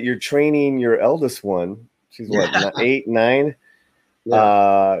see that you're training your eldest one. She's what, 8, 9?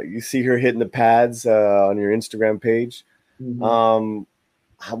 Yeah. You see her hitting the pads on your Instagram page.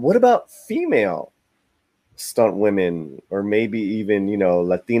 What about female stunt women, or maybe even, you know,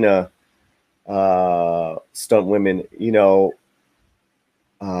 Latina stunt women? You know,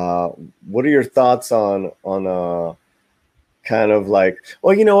 what are your thoughts on kind of like,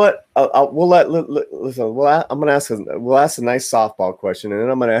 well, you know what? We'll listen. We'll ask a nice softball question, and then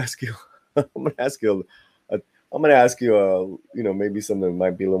I'm gonna ask you. You know, maybe something that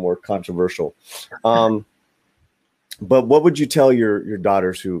might be a little more controversial. But what would you tell your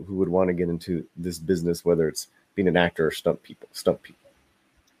daughters who would want to get into this business, whether it's being an actor or stunt people?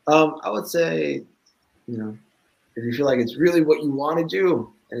 I would say, you know, if you feel like it's really what you want to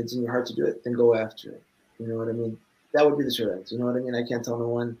do and it's in your heart to do it, then go after it. You know what I mean? That would be the short answer. You know what I mean? I can't tell no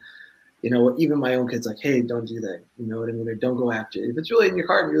one, you know, even my own kids, like, hey, don't do that. You know what I mean? Or don't go after it. If it's really in your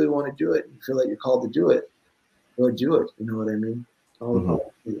heart and you really want to do it, you feel like you're called to do it, go do it. You know what I mean? All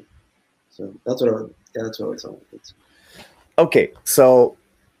about it. So that's what I would tell my kids. Okay, so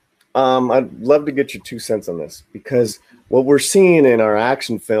I'd love to get your 2 cents on this, because what we're seeing in our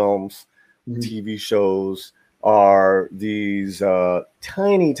action films, TV shows, are these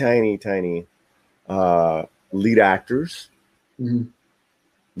tiny lead actors.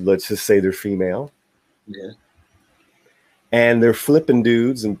 Let's just say they're female. Yeah. And they're flipping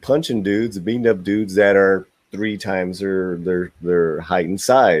dudes and punching dudes, beating up dudes that are 3 times their height and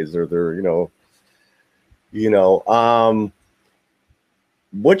size, or their, you know,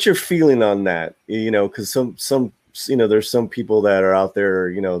 what's your feeling on that? You know, because some you know, there's some people that are out there,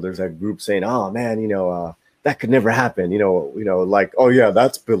 you know, there's that group saying, oh man, you know, that could never happen, you know, like, oh yeah,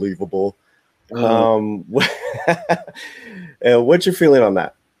 that's believable. What's your feeling on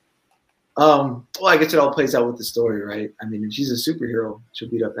that? Well, I guess it all plays out with the story, right? I mean, if she's a superhero, she'll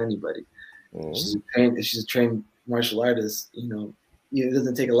beat up anybody. Oh. She's a trained martial artist. You know, it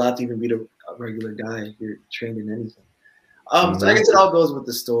doesn't take a lot to even beat a regular guy if you're trained in anything. So I guess it all goes with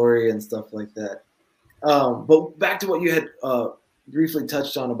the story and stuff like that. But back to what you had briefly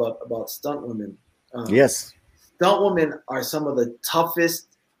touched on about stunt women. Yes. Stunt women are some of the toughest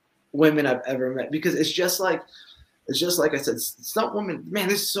women I've ever met, because it's just like I said, stunt women, man,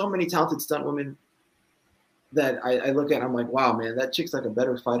 there's so many talented stunt women that I look at and I'm like, wow, man, that chick's like a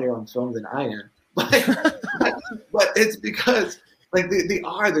better fighter on film than I am. But it's because like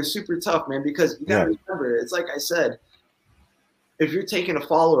they're super tough, man, because you gotta remember, it's like I said, if you're taking a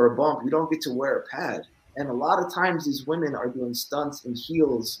fall or a bump, you don't get to wear a pad. And a lot of times these women are doing stunts in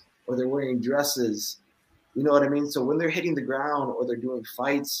heels or they're wearing dresses. You know what I mean? So when they're hitting the ground or they're doing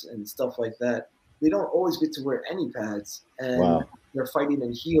fights and stuff like that, they don't always get to wear any pads. And they're fighting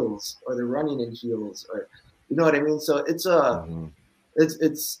in heels or they're running in heels, or you know what I mean? So it's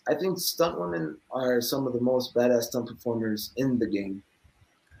I think stunt women are some of the most badass stunt performers in the game.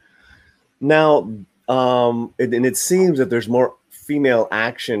 Now, and it seems that there's more female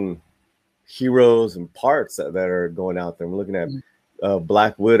action heroes and parts that are going out there. We're looking at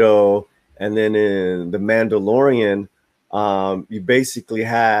Black Widow, and then in The Mandalorian, you basically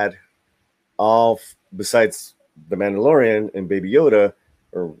had besides The Mandalorian and Baby Yoda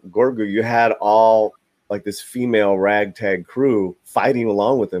or Grogu, you had all like this female ragtag crew fighting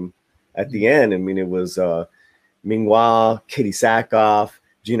along with him at the end. I mean, it was Ming-Hua, Katie Sackhoff,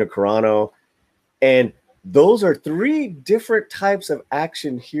 Gina Carano, and those are three different types of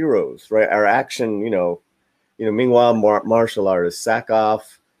action heroes, right? Or action, Ming-Hua, martial artist,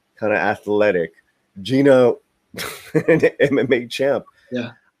 Sackhoff, kind of athletic, Gina, an MMA champ.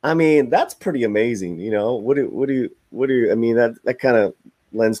 Yeah. I mean, that's pretty amazing. You know, what do you, I mean, that kind of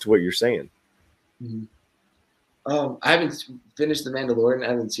lends to what you're saying. Mm-hmm. I haven't finished The Mandalorian. I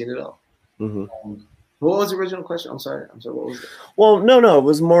haven't seen it all. Mm-hmm. What was the original question? I'm sorry. What was it? Well, no. It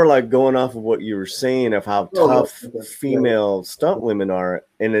was more like going off of what you were saying of how tough female stunt women are.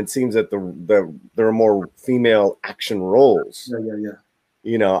 And it seems that there are more female action roles. Yeah.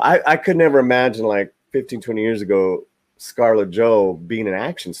 You know, I could never imagine like 15, 20 years ago, Scarlett Jo being an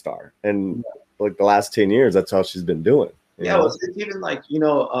action star. And like the last 10 years, that's all she's been doing. Yeah, well, it's even like,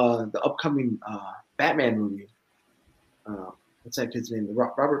 the upcoming Batman movie. What's that kid's name?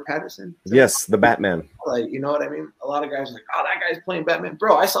 Robert Pattinson? Yes, the Batman. Like, you know what I mean? A lot of guys are like, oh, that guy's playing Batman.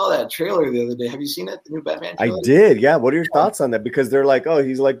 Bro, I saw that trailer the other day. Have you seen it? The new Batman trailer? I did, yeah. What are your thoughts on that? Because they're like, oh,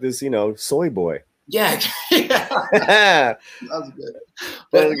 he's like this, soy boy. Yeah. That was good.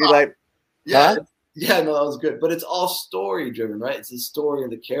 But, like, yeah, huh? Yeah, no, that was good. But it's all story driven, right? It's the story of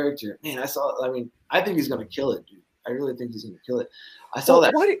the character. Man, I think he's gonna kill it, dude. I really think he's gonna kill it. I saw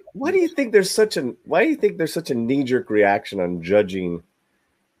that. Why do you think there's such a knee-jerk reaction on judging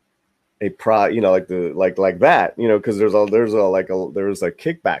a like that, because there's a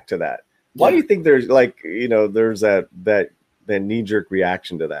kickback to that. Why do you think there's there's that knee-jerk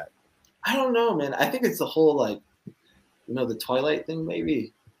reaction to that? I don't know, man. I think it's the whole the Twilight thing,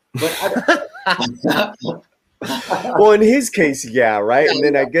 maybe. But well, in his case, yeah, right. And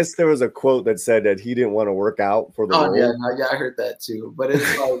then I guess there was a quote that said that he didn't want to work out for the role. Yeah, I heard that too. But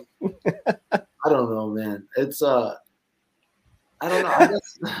it's like, I don't know, man. It's I don't know. I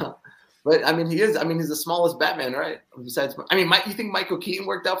guess, but I mean, he's the smallest Batman, right? Besides, you think Michael Keaton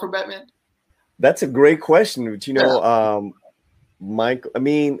worked out for Batman? That's a great question. But Mike,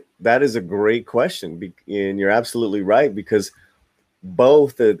 that is a great question, and you're absolutely right, because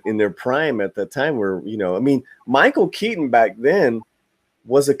both in their prime at the time were, Michael Keaton back then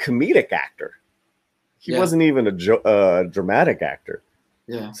was a comedic actor. He wasn't even a dramatic actor.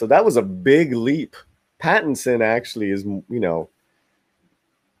 Yeah. So that was a big leap. Pattinson actually is,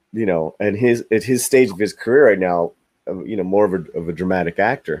 at his stage of his career right now, more of a dramatic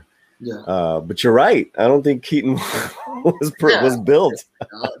actor. Yeah. But you're right. I don't think Keaton was built.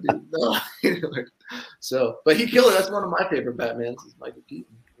 No. So, but he killed it. That's one of my favorite Batmans is Michael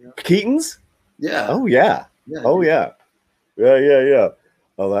Keaton. Keaton's? Yeah. Oh yeah. Oh yeah. Yeah.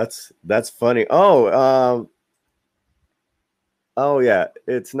 Oh, that's funny. Oh yeah.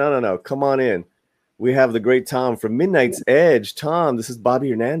 It's no. Come on in. We have the great Tom from Midnight's Edge. Tom, this is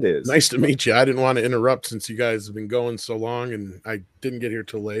Bobby Hernandez. Nice to meet you. I didn't want to interrupt since you guys have been going so long, and I didn't get here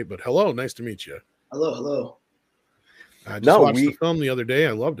till late. But hello, nice to meet you. Hello. I just watched the film the other day.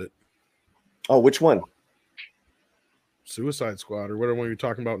 I loved it. Oh, which one? Suicide Squad, or what are we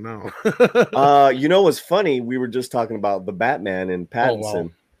talking about now? What's funny? We were just talking about the Batman and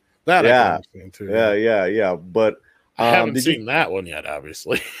Pattinson. That I can understand too. Yeah. But I haven't Did seen that one yet,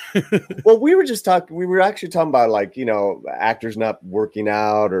 obviously. Well, we were actually talking about, like, you know, actors not working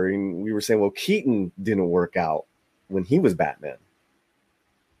out, or we were saying, well, Keaton didn't work out when he was Batman.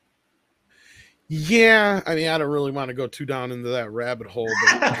 Yeah, I mean, I don't really want to go too down into that rabbit hole,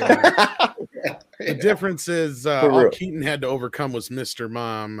 but the difference is all Keaton had to overcome was Mr.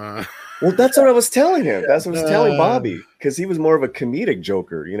 Mom. Well, that's what I was telling him. That's what I was telling Bobby, because he was more of a comedic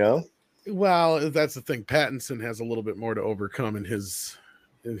Joker, you know? Well, that's the thing. Pattinson has a little bit more to overcome in his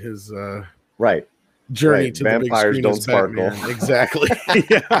right journey to vampires the big screen don't as sparkle. Batman. Exactly.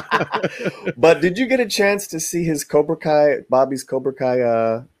 Yeah. But did you get a chance to see his Bobby's Cobra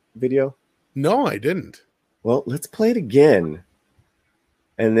Kai video? No, I didn't. Well, let's play it again.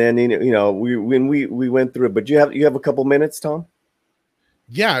 And then we went through it, but you have a couple minutes, Tom?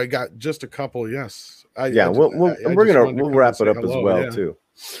 Yeah, I got just a couple. Yes. We'll wrap it up as well, too.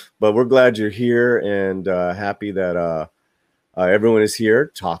 But we're glad you're here, and happy that everyone is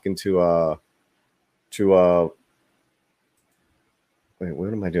here talking to wait,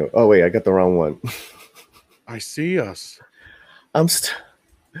 what am I doing? Oh wait, I got the wrong one. I see us.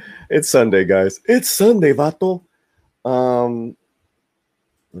 It's Sunday, guys. It's Sunday, vato.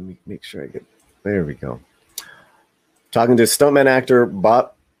 Let me make sure I get. There we go. Talking to stuntman actor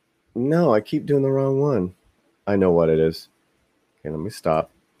Bob. No, I keep doing the wrong one. I know what it is. Okay, let me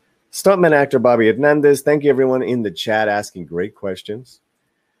stop. Stuntman actor Bobby Hernandez. Thank you, everyone in the chat asking great questions.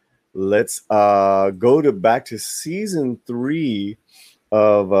 Let's go back to season 3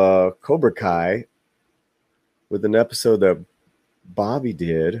 of Cobra Kai with an episode that Bobby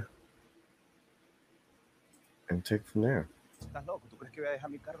did, and take it from there. ¿Estás loco? ¿Tú crees que voy a dejar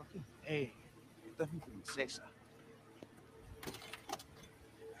mi carro aquí? Hey, esta es mi princesa.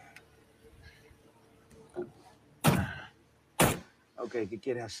 Ok, ¿qué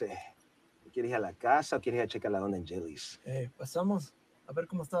quieres hacer? ¿Quieres ir a la casa o quieres ir a checar la onda en Jellies? Pasamos a ver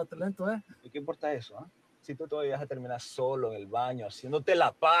cómo está tu talento, ¿eh? ¿Y qué importa eso, ah? Si tú todavía vas a terminar solo en el baño haciéndote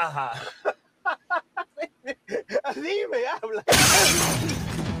la paja. Así me habla.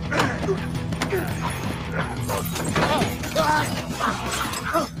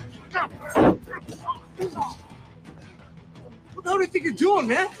 What the hell do you think you're doing,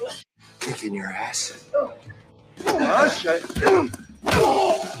 man? Kicking your ass. Oh, shit.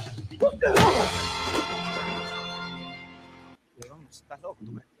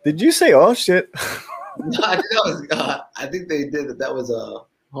 Did you say oh shit? No, I think they did that. That was a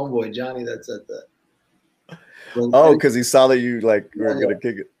homeboy Johnny that said that. Oh, because he saw that you were gonna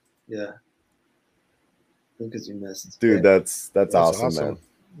kick it. Yeah. Because you missed. Dude, that's awesome, man.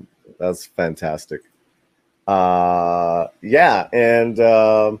 That's fantastic. Yeah,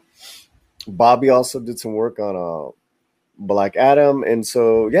 and Bobby also did some work on Black Adam, and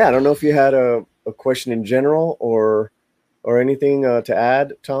so yeah, I don't know if you had a question in general or anything to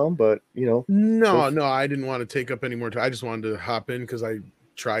add, Tom, but No, I didn't want to take up any more time. I just wanted to hop in because I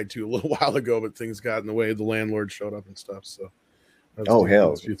tried to a little while ago, but things got in the way. The landlord showed up and stuff, so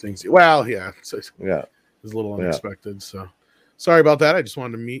a few things. Well, yeah, yeah, it was a little unexpected. So sorry about that. I just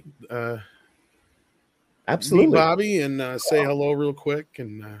wanted to meet Bobby and say hello real quick,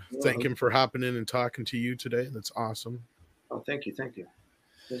 and thank him for hopping in and talking to you today. That's awesome. Oh, thank you.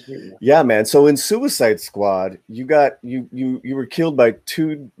 Yeah, man. So in Suicide Squad, you were killed by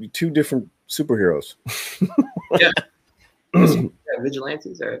two different superheroes. Yeah.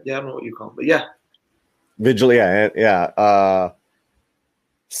 Vigilantes. I don't know what you call them, but yeah. Yeah.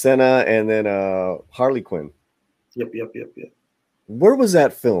 Senna and then Harley Quinn. Yep. Where was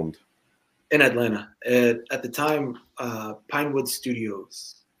that filmed? In Atlanta. At the time, Pinewood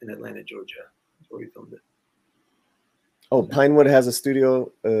Studios in Atlanta, Georgia. That's where we filmed it. Oh, Pinewood has a studio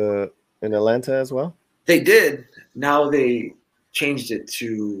in Atlanta as well? They did. Now they changed it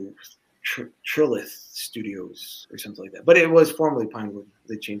to Trilith Studios or something like that. But it was formerly Pinewood.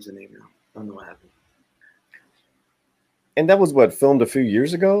 They changed the name now. I don't know what happened. And that was filmed a few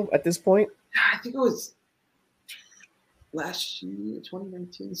years ago at this point? I think it was last year,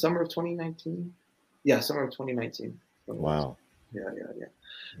 2019, summer of 2019. Yeah, summer of 2019. Wow. Yeah.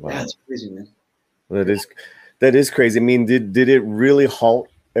 Wow. That's crazy, man. That is crazy. I mean, did it really halt?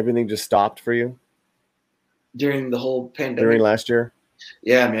 Everything just stopped for you during the whole pandemic? During last year?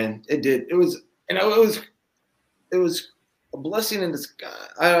 Yeah, man, it did. It was a blessing in disguise.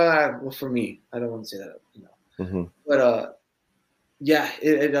 Well, for me, I don't want to say that, Mm-hmm. But yeah,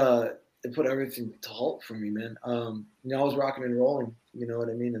 it put everything to halt for me, man. I was rocking and rolling, you know what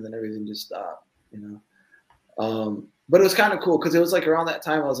I mean, and then everything just stopped, But it was kind of cool because it was like around that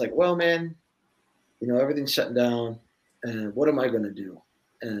time I was like, well, man, everything's shutting down, and what am I gonna do?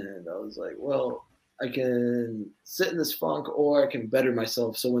 And I was like, well, I can sit in this funk, or I can better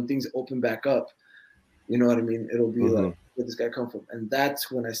myself. So when things open back up, you know what I mean? It'll be like, where this guy come from? And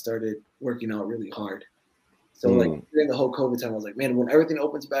that's when I started working out really hard. So like during the whole COVID time, I was like, man, when everything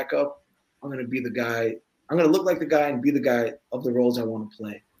opens back up, I'm going to be the guy. I'm going to look like the guy and be the guy of the roles I want to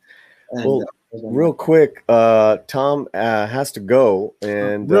play. And, well, real quick, Tom has to go.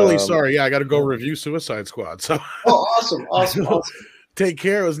 And really sorry. Yeah, I got to go review Suicide Squad. So awesome. Take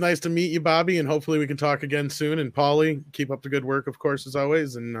care. It was nice to meet you, Bobby, and hopefully we can talk again soon. And Paulie, keep up the good work, of course, as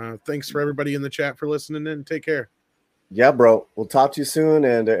always. And thanks for everybody in the chat for listening in. Take care. Yeah, bro. We'll talk to you soon.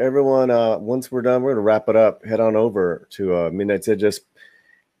 And everyone, once we're done, we're going to wrap it up. Head on over to Midnight Edges.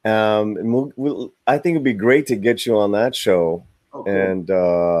 And I think it'd be great to get you on that show. Oh, cool. And,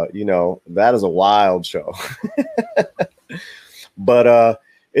 you know, that is a wild show. But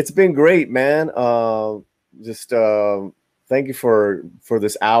it's been great, man. Thank you for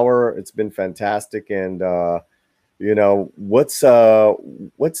this hour. It's been fantastic. And, you know, what's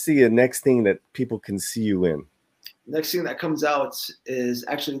the next thing that people can see you in? Next thing that comes out is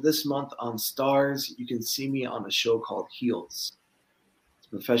actually this month on Stars. You can see me on a show called Heels. It's a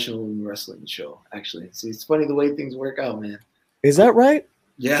professional wrestling show, actually. See, it's funny the way things work out, man. Is that right?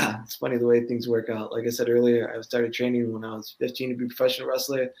 Yeah, it's funny the way things work out. Like I said earlier, I started training when I was 15 to be a professional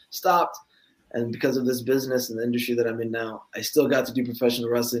wrestler, stopped. And because of this business and the industry that I'm in now, I still got to do professional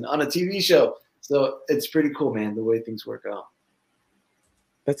wrestling on a TV show. So it's pretty cool, man, the way things work out.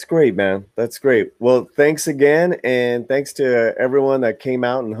 That's great, man. That's great. Well, thanks again. And thanks to everyone that came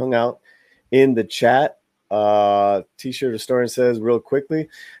out and hung out in the chat. T-shirt historian says real quickly,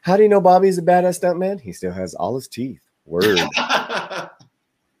 how do you know Bobby's a badass stuntman? He still has all his teeth. Word.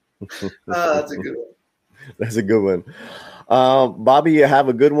 That's a good one. That's a good one. Bobby, you have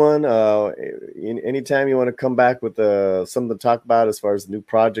a good one. Anytime you want to come back with something to talk about as far as the new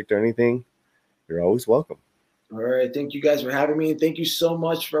project or anything, you're always welcome. All right. Thank you guys for having me. Thank you so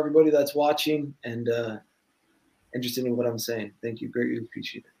much for everybody that's watching and interested in what I'm saying. Thank you. Greatly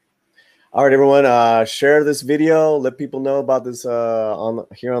appreciate it. All right, everyone. Share this video. Let people know about this here on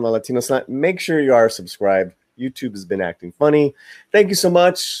the Latino Slant. Make sure you are subscribed. YouTube has been acting funny. Thank you so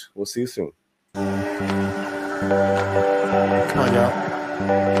much. We'll see you soon. Come on, y'all.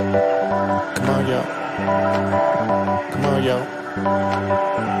 Come on, y'all. Come on, y'all.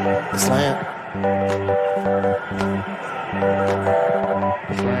 The Slant.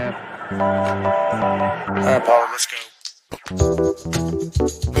 The Slant. All right, Paul, let's go.